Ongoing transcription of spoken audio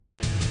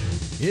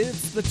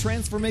It's the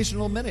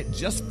Transformational Minute,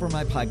 just for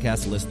my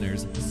podcast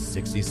listeners.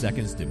 60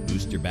 seconds to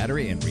boost your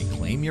battery and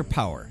reclaim your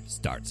power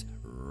starts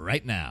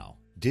right now.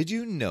 Did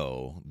you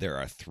know there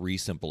are 3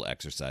 simple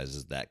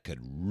exercises that could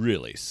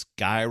really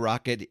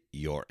skyrocket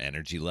your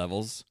energy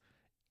levels?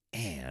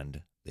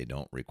 And they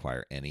don't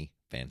require any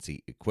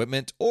fancy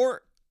equipment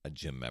or a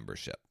gym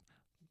membership.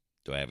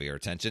 Do I have your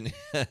attention?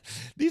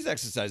 These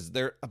exercises,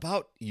 they're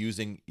about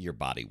using your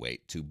body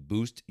weight to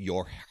boost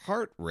your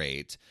heart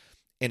rate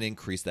and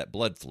increase that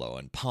blood flow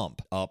and pump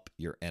up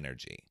your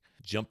energy.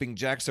 Jumping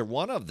jacks are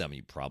one of them.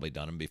 You've probably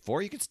done them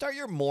before. You can start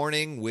your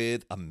morning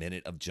with a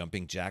minute of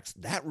jumping jacks.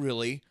 That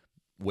really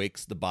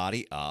wakes the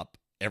body up.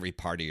 Every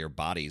part of your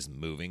body is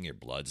moving. Your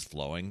blood's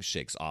flowing,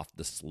 shakes off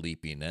the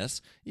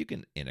sleepiness. You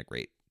can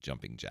integrate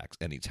jumping jacks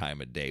any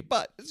time of day,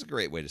 but it's a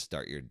great way to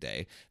start your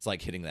day. It's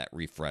like hitting that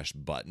refresh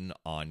button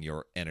on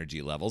your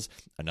energy levels.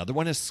 Another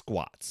one is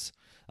squats.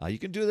 You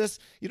can do this.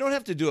 You don't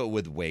have to do it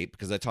with weight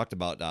because I talked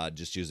about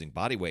just using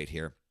body weight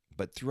here,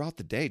 but throughout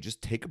the day,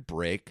 just take a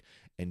break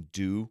and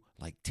do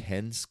like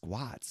 10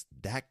 squats.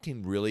 That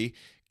can really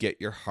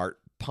get your heart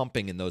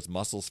pumping and those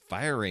muscles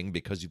firing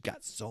because you've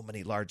got so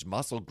many large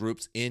muscle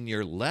groups in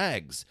your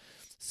legs.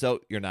 So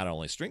you're not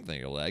only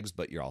strengthening your legs,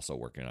 but you're also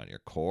working on your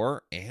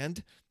core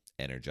and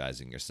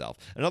energizing yourself.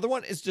 Another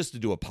one is just to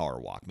do a power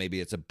walk. Maybe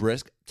it's a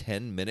brisk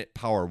 10-minute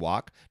power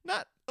walk,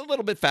 not a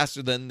little bit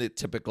faster than the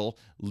typical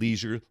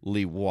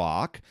leisurely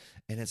walk.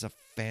 And it's a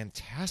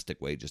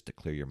fantastic way just to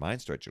clear your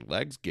mind, stretch your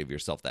legs, give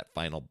yourself that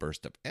final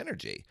burst of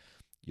energy.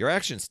 Your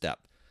action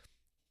step.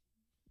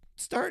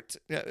 Start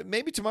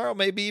maybe tomorrow,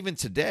 maybe even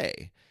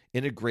today.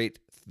 Integrate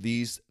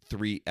these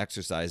 3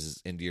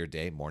 exercises into your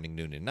day, morning,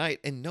 noon, and night,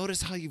 and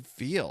notice how you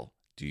feel.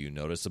 Do you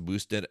notice a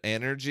boosted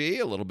energy,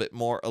 a little bit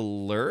more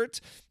alert?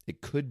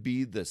 It could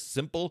be the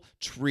simple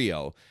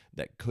trio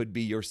that could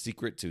be your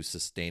secret to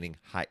sustaining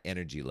high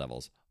energy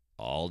levels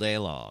all day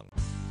long.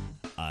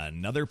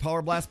 Another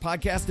Power Blast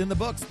podcast in the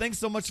books. Thanks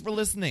so much for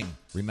listening.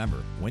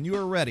 Remember, when you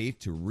are ready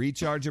to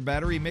recharge your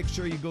battery, make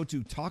sure you go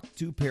to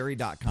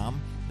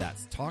talktoperry.com.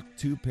 That's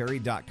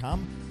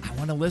talktoperry.com. I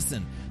want to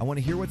listen. I want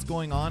to hear what's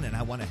going on, and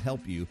I want to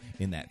help you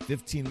in that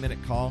 15-minute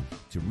call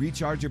to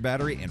recharge your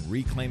battery and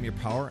reclaim your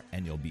power,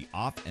 and you'll be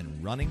off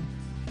and running,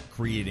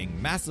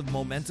 creating massive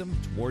momentum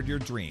toward your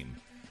dream.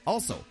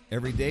 Also,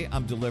 every day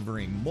I'm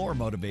delivering more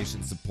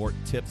motivation, support,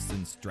 tips,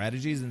 and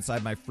strategies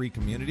inside my free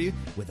community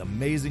with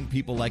amazing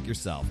people like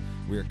yourself.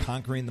 We are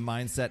conquering the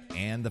mindset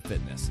and the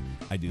fitness.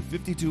 I do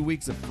 52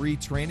 weeks of free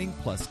training,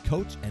 plus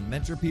coach and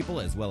mentor people,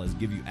 as well as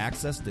give you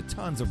access to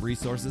tons of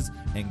resources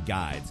and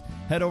guides.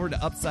 Head over to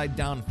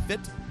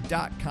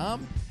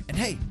UpsideDownFit.com. And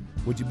hey,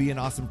 would you be an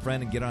awesome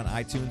friend and get on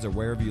iTunes or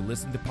wherever you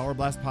listen to Power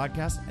Blast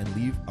podcasts and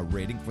leave a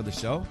rating for the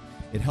show?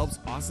 It helps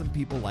awesome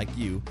people like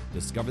you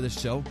discover the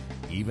show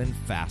even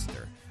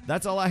faster.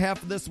 That's all I have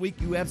for this week.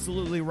 You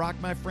absolutely rock,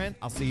 my friend.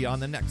 I'll see you on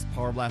the next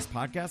Power Blast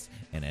podcast.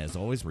 And as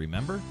always,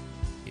 remember,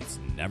 it's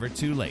never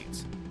too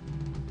late